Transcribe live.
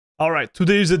Alright,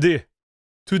 today is the day.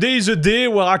 Today is the day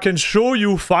where I can show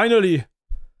you, finally,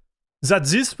 that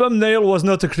this thumbnail was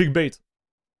not a clickbait.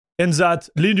 And that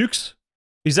Linux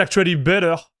is actually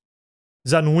better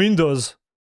than Windows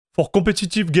for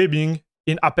competitive gaming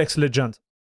in ApexLegends.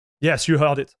 Yes, you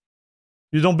heard it.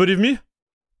 You don't believe me?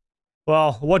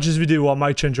 Well, watch this video, I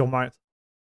might change your mind.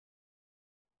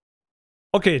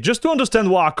 Okay, just to understand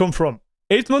where I come from.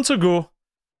 8 months ago,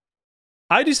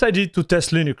 I decided to test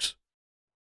Linux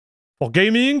for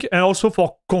gaming and also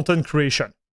for content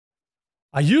creation.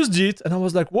 I used it and I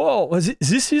was like, whoa,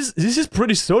 this is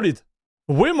pretty solid.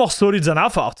 Way more solid than I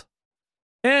thought.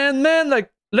 And man,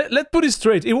 like, let's put it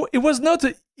straight. It was not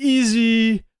an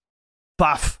easy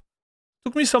path. It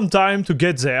took me some time to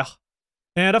get there.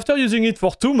 And after using it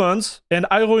for 2 months and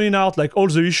ironing out like all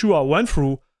the issues I went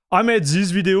through, I made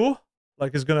this video.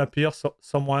 Like it's gonna appear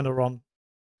somewhere around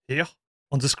here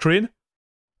on the screen.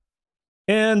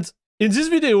 And in this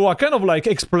video, I kind of like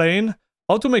explain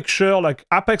how to make sure like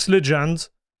ApexLegends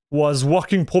was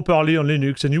working properly on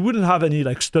Linux and you wouldn't have any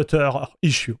like stutter or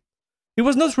issue. It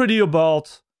was not really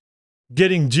about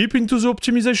getting deep into the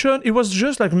optimization. It was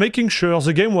just like making sure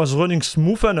the game was running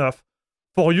smooth enough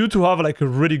for you to have like a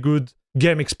really good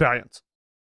game experience.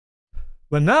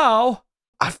 But now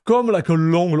I've come like a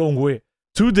long way.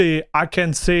 Today I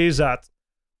can say that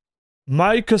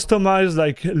my customized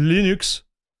like Linux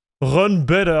run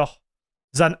better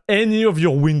than any of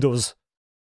your Windows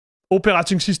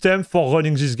operating system for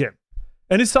running this game.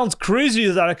 And it sounds crazy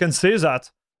that I can say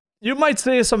that. You might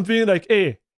say something like,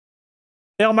 hey,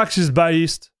 Air Max is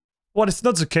biased. Well, it's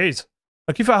not the case.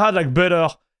 Like if I had like better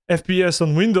FPS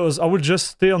on Windows, I would just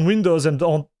stay on Windows and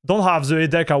don't have the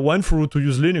headache I went through to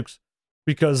use Linux.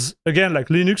 Because again, like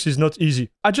Linux is not easy.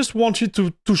 I just wanted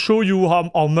to show you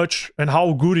how much and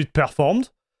how good it performed.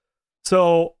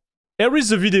 So here is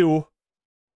the video.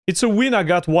 It's a win I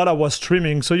got while I was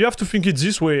streaming. So you have to think it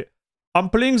this way. I'm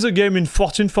playing the game in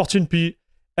 1440p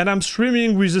and I'm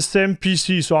streaming with the same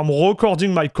PC. So I'm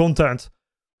recording my content,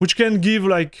 which can give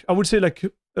like, I would say like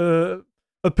a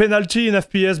penalty in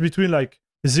FPS between like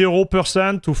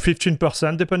 0% to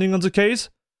 15% depending on the case.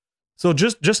 So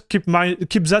just keep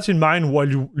that in mind while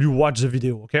you watch the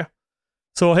video, okay?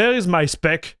 So here is my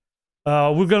spec.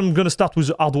 I'm gonna start with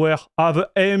the hardware. I have an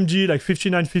AMD like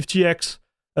 5950X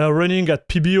running at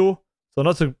PBO, so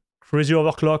not a crazy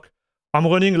overclock. I'm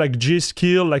running like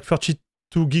G-Skill, like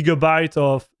 32 GB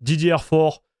of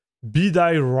DDR4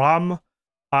 B-die RAM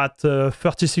at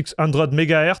 3600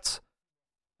 MHz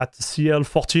at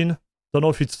CL14. Don't know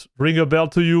if it's ring a bell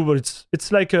to you, but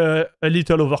it's like a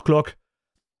little overclock.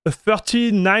 A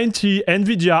 3090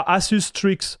 NVIDIA Asus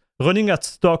Strix running at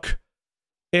stock,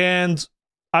 and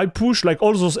I push like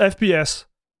all those FPS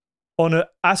on an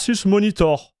Asus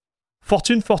monitor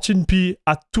 1440p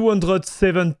at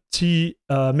 270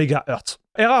 megahertz.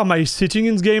 Here are my settings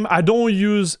in this game. I don't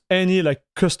use any like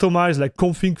customized like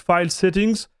config file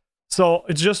settings, so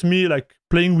it's just me like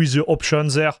playing with the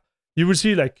options there. You will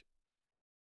see like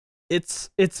it's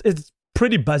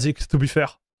pretty basic, to be fair.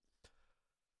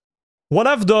 What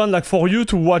I've done, like for you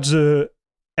to watch the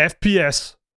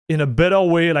FPS in a better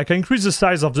way, like I increase the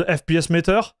size of the FPS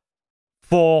meter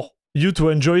for you to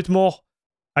enjoy it more.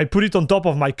 I put it on top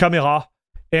of my camera.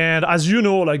 And as you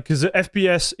know, like the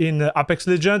FPS in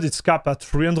ApexLegends, it's capped at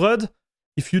 300.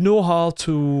 If you know how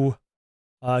to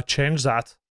change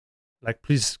that, like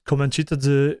please comment it in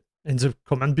the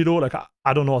comment below. Like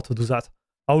I don't know how to do that.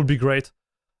 That would be great.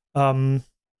 And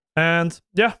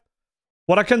yeah.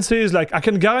 What I can say is like, I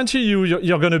can guarantee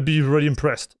you're gonna be really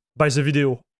impressed by the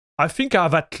video. I think I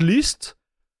have at least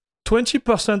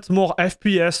 20% more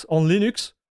FPS on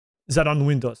Linux than on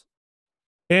Windows.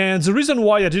 And the reason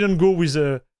why I didn't go with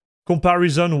a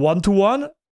comparison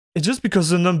one-to-one is just because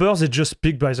the numbers, they just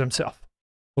speak by themselves.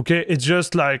 Okay, it's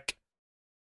just like,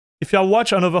 if you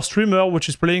watch another streamer which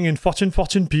is playing in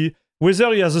 1440p,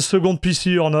 whether he has a second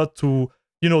PC or not to,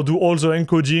 you know, do all the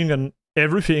encoding and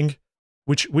everything,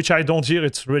 which I don't here,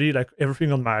 it's really like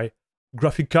everything on my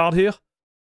graphic card here.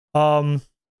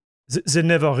 They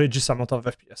never reach this amount of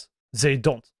FPS. They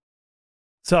don't.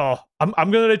 So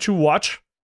I'm gonna let you watch,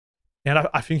 and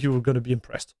I think you're gonna be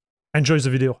impressed. Enjoy the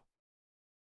video.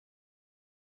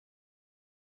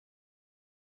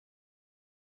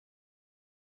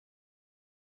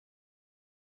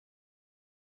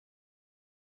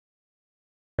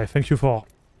 Okay, thank you for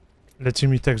letting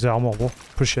me take the armor, bro.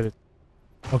 Appreciate it.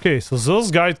 Okay, so those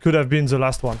guys could have been the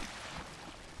last one.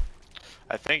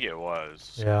 I think it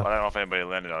was. Yeah. But I don't know if anybody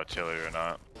landed artillery or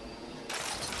not.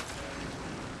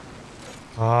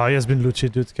 Ah, he has been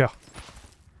looted, dude. Care.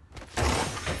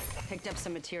 Picked up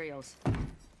some materials.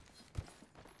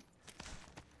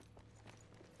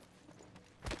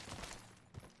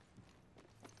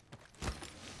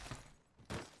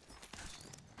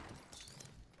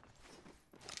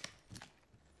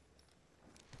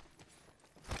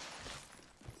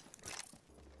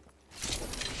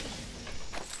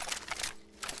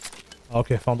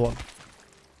 Okay, found one.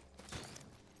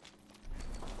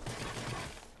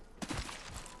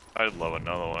 I'd love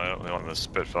another one. I only want the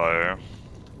Spitfire.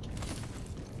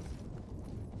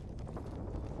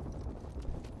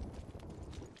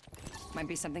 Might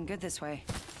be something good this way.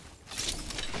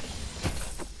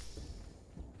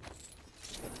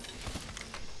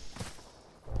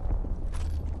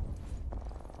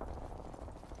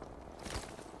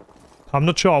 I'm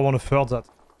not sure I want to third that.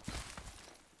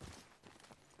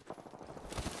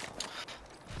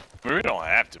 I mean, we don't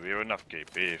have to. We have enough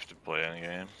gate beef to play any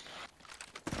game.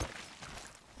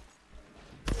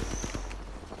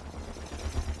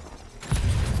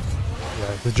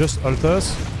 Yeah, they just ult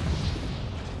us.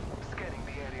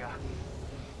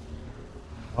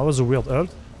 That was a weird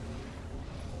ult.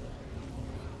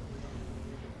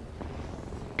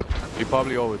 He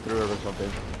probably overthrew it or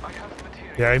something.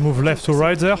 Yeah, he moved left to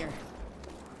right there.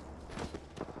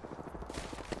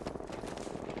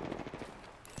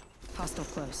 Hostile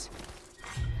close.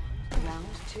 Round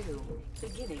 2,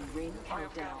 beginning ring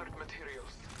countdown.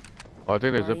 Oh, I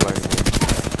think they're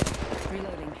ziplining.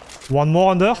 Reloading. One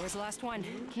more under. That was the last one.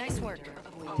 Nice work.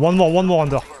 One more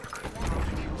under.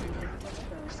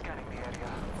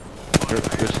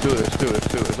 There's two.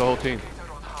 It's a whole team.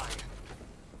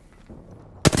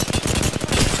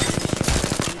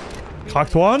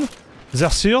 Cracked one.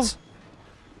 There's Sears.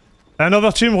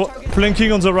 Another team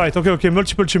flanking on the right. Okay, okay,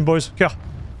 multiple team, boys. Care.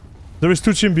 There is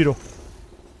 2 teams below.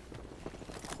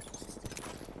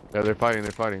 Yeah, they're fighting.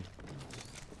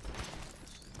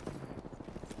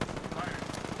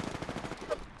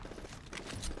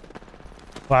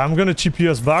 Right, I'm gonna TP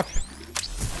us back.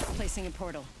 Placing a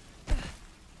portal.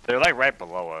 They're like right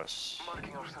below us.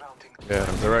 Yeah,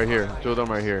 they're right here. 2 of them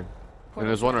right here. And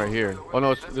there's one right here. Oh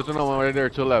no, there's another one right there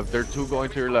to the left. There are 2 going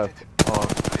to your left. Oh.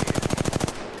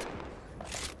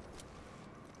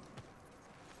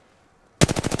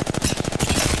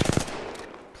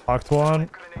 Cracked one.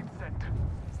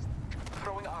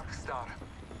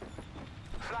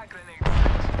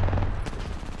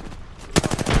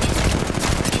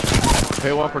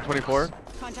 Pay 1 for 24.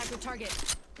 Contact with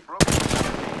target.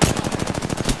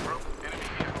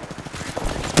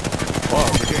 Oh,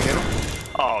 we can't hit him?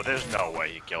 Oh, there's no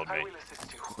way he killed me.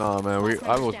 Nah, man,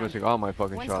 I was missing all my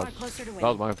fucking One shots. squad closer to That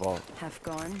was win. my fault. Half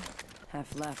gone,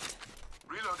 half left.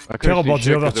 I Care couldn't about see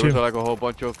shit the other 'cause there was team. like a whole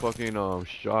bunch of fucking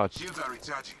shots.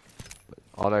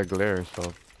 All that glare and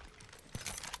stuff.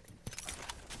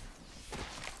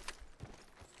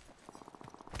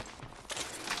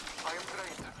 I am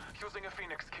trained using a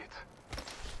Phoenix kit.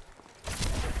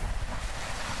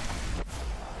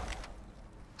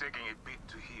 Taking a bit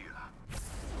to heal.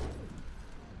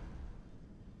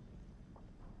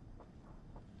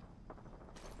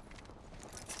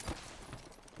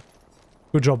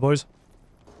 Good job, boys.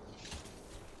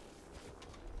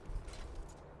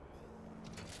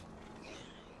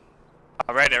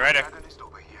 Oh, right there. Antagonist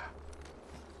over here.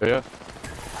 Yeah.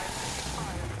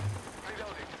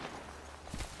 Reloading.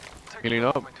 Take Healing a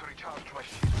up. moment to recharge my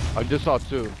shield. I just saw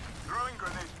 2. Throwing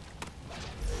grenade.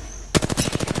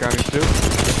 Counting 2.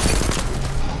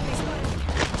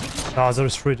 Ah, there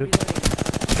is 3, dude.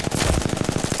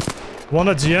 One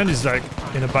at the end is like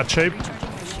in a bad shape.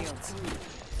 Recharging my shields.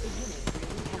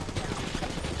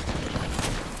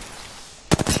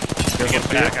 We can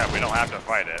back up. We don't have to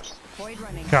fight it. Void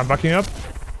running. Okay, I'm backing up.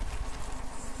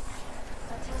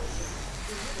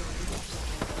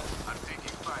 I'm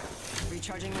taking fire.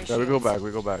 Recharging my Yeah, shields.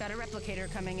 we go back. Got a replicator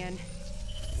coming in.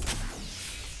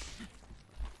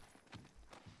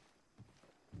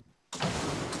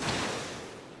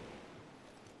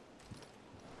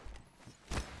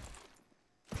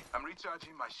 I'm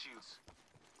recharging my shields.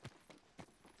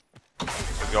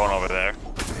 We're going over there.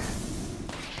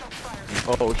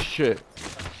 Oh shit.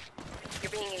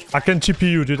 I can TP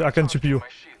you, dude. I can TP you. My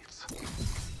shields.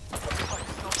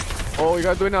 Oh, you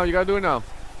gotta do it now.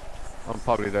 I'm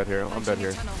probably dead here. I'm dead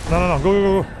here. No.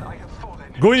 Go. I have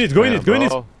fallen. Go in it. Go in it.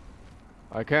 Bro.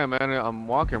 I can't, man. I'm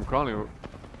walking. I'm crawling.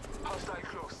 Hostile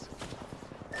close.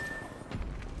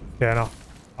 Yeah, no.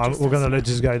 We're gonna let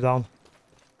this guy down.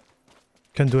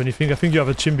 Can't do anything. I think you have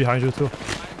a team behind you too.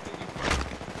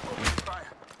 Fire.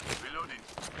 Reloading.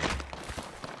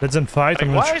 Let them fight. Like,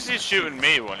 I'm why gonna is he shooting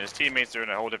me when his teammates are in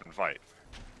a whole different fight?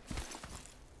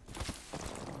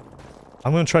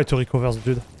 try to recover the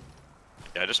dude.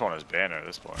 Yeah, I just want his banner at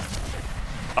this point.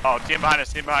 Oh, team behind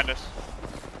us.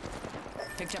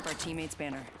 Picked up our teammate's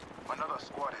banner. Another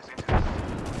squad has entered.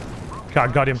 Okay, I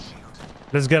got him.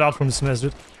 Let's get out from this mess,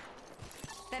 dude.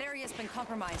 That area's been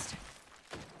compromised.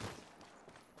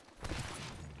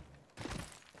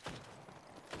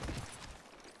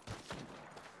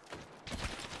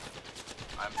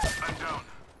 I'm down.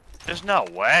 There's no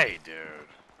way, dude.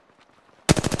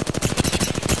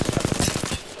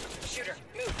 Shooter,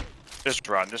 move. Just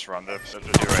run. There's a dude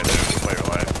right there. Play your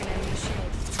life. An enemy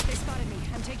shield. They spotted me.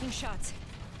 I'm taking shots.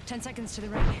 10 seconds to the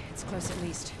ring. It's close at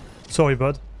least. Sorry,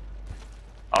 bud.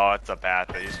 Oh, it's a path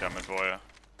that he's coming for you.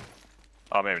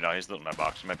 Oh, maybe not. He's looting that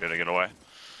box. He might be able to get away.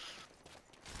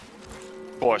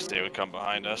 Of course, they would come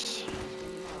behind us.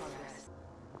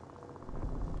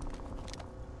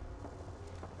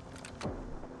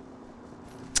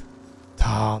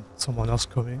 Damn, someone else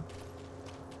coming.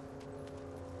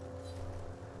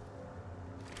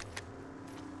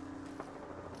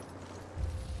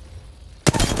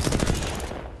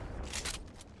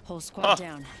 Whole squad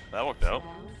down. That worked out.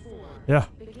 Yeah.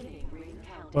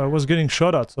 Well, I was getting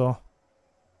shot at, so.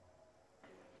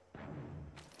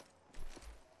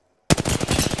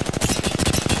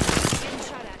 Getting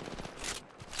shot at.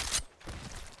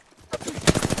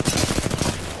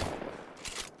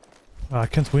 I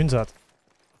can't win that.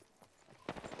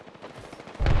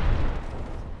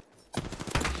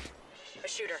 A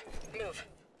shooter, move.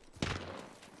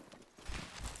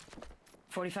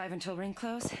 45 until ring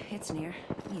close. It's near.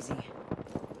 Easy.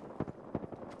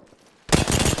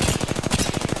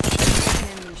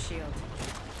 Enemy shield.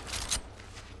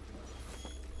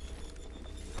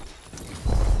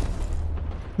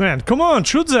 Man, come on,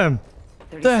 shoot them!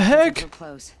 30 The seconds heck? until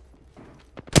close.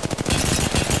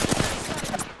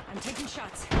 I'm taking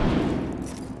shots.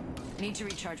 Need to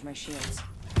recharge my shields.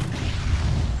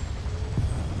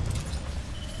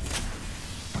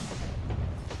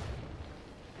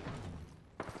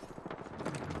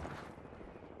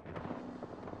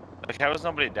 Like, how has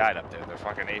nobody died up there? They're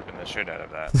fucking aping the shit out of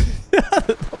that.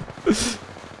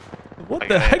 What Like,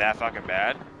 the it ain't heck? that fucking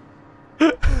bad?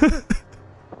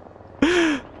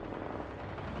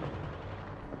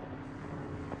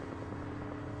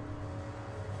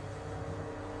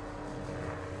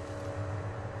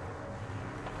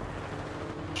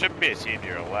 Should be a team to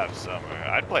your left somewhere.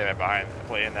 I'd play right behind,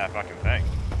 play in that fucking thing.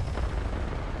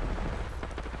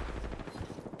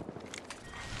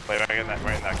 Play right in that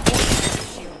corner.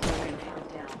 Shield broken.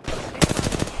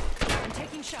 I'm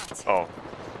taking shots. Oh.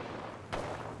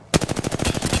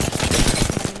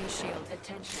 Enemy shield.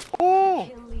 Attention. Ooh.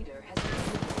 Kill leader has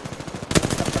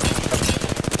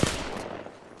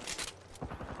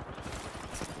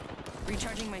been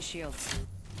Recharging my shields.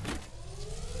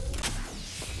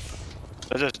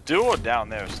 There's this duo down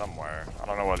there somewhere. I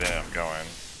don't know where they end up going.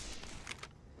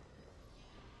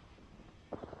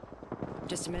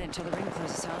 Just a minute till the ring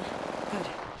closes, huh? Good.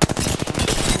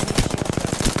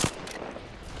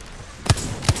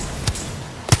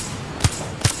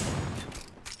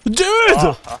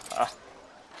 Dude!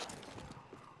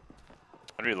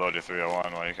 I'd reload your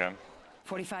 301 while you can.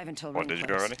 45 until What, ring did you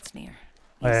close. go already? It's near.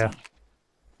 Oh, yeah.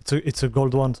 Easy. It's a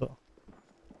gold one, so.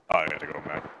 Oh, I gotta go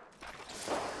back.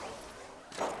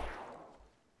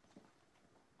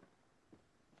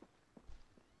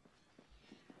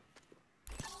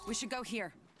 We should go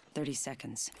here. 30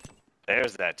 seconds.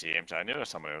 There's that team. I knew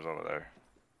somebody was over there.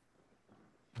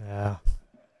 Yeah.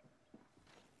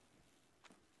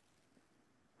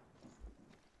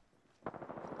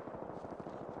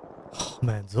 Oh,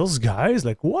 man, those guys,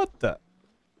 like, what the?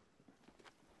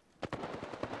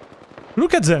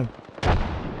 Look at them!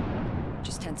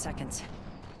 Just 10 seconds.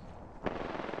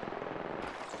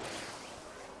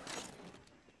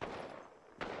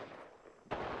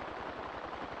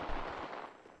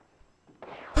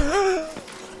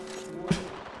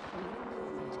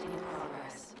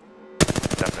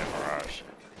 Definitely Mirage.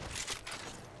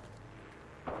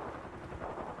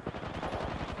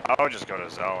 I would just go to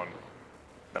zone.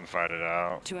 Then fight it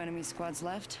out. 2 enemy squads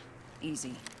left.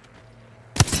 Easy.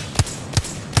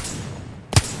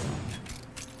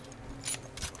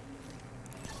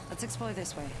 Let's explore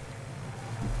this way.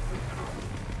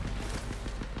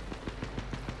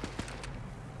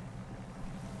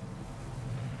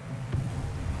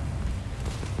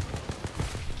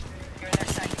 You're in their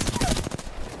sights.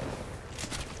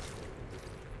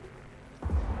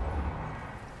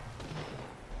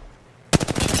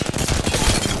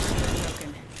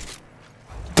 Broken.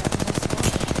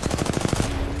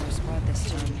 More squad this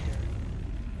time.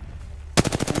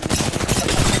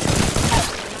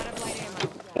 Out of light ammo.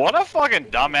 What a fucking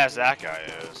dumbass that guy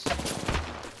is.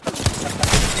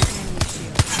 Enemy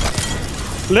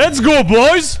shield. Let's go,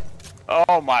 boys!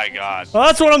 Oh my god.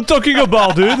 That's what I'm talking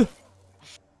about, dude!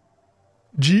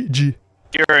 GG.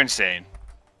 You're insane.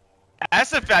 That's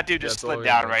the fat dude just That's all slid you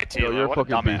down know. right to Yo, you. you're a What a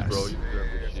fucking beast, dumbass. bro. You deserve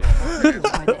this shit. You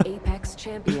are the Apex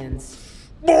champions.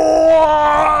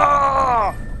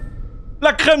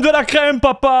 La crème de la crème,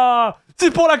 papa! C'est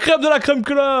pour la crème de la crème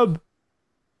club.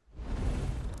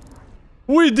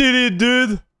 We did it,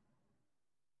 dude.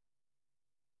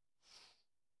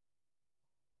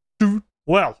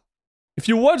 Well, if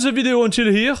you watched the video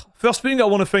until here, first thing I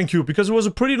want to thank you, because it was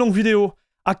a pretty long video.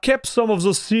 I kept some of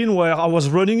those scenes where I was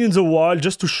running in the wild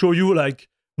just to show you, like,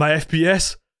 my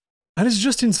FPS. And it's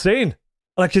just insane.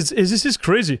 Like, this is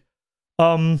crazy.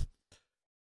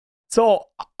 So,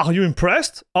 are you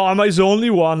impressed? Or am I the only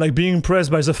one, like, being impressed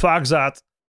by the fact that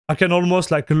I can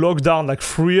almost, like, lock down, like,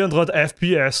 300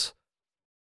 FPS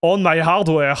on my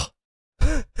hardware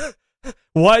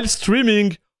while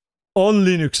streaming on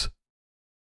Linux?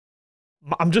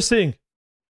 I'm just saying.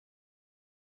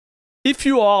 If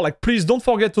you are, like, please don't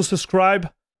forget to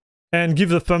subscribe and give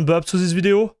the thumb up to this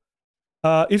video.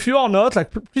 If you are not,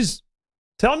 like, please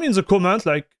tell me in the comment,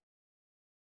 like,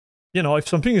 you know, if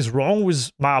something is wrong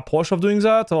with my approach of doing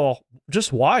that, or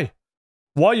just why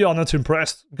you are not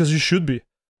impressed, because you should be.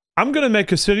 I'm gonna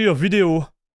make a series of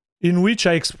videos in which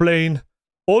I explain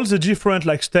all the different,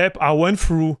 like, steps I went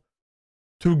through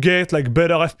to get, like,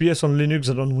 better FPS on Linux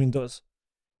than on Windows.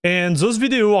 And those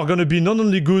videos are gonna be not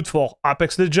only good for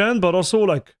ApexLegends, but also,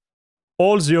 like,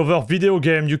 all the other video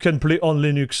games you can play on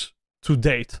Linux to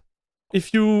date.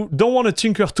 If you don't want to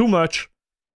tinker too much,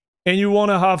 and you want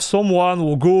to have someone who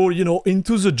will go, you know,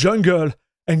 into the jungle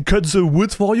and cut the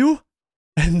wood for you,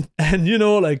 and you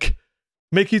know, like,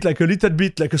 make it, like, a little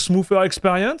bit, like, a smoother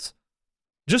experience,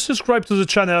 just subscribe to the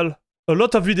channel. A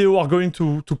lot of videos are going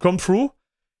to come through,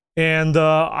 and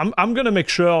I'm gonna make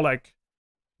sure, like,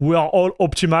 we are all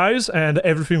optimized and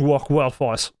everything works well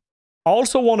for us. I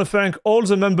also want to thank all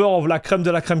the members of La Crème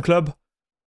de la Crème Club.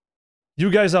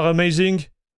 You guys are amazing.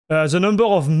 The number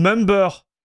of members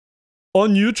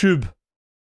on YouTube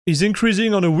is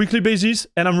increasing on a weekly basis,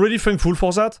 and I'm really thankful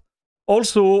for that.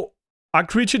 Also, I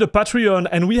created a Patreon,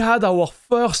 and we had our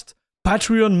first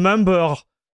Patreon member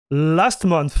last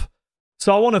month.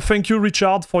 So I want to thank you,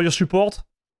 Richard, for your support.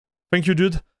 Thank you,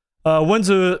 dude. When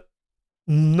the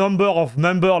number of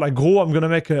members, like, grow, I'm gonna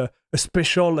make a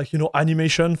special, like, you know,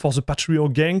 animation for the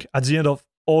Patreon gang at the end of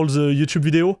all the YouTube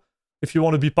video. If you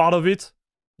want to be part of it,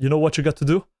 you know what you got to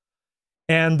do.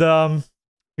 And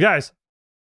guys,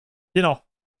 you know,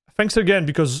 thanks again,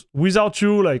 because without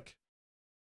you, like,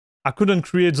 I couldn't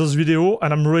create those videos,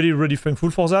 and I'm really, really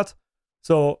thankful for that.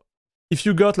 So if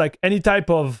you got, like, any type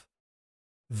of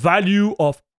value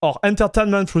of or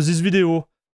entertainment through this video,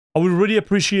 I would really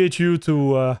appreciate you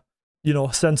to you know,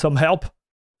 send some help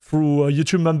through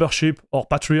YouTube membership or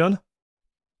Patreon.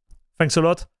 Thanks a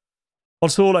lot.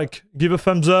 Also, like, give a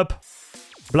thumbs up,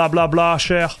 blah blah blah,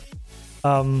 share.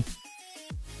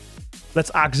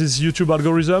 Let's hack this YouTube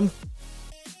algorithm.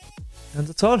 And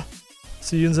that's all.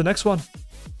 See you in the next one.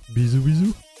 Bisous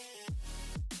bisous.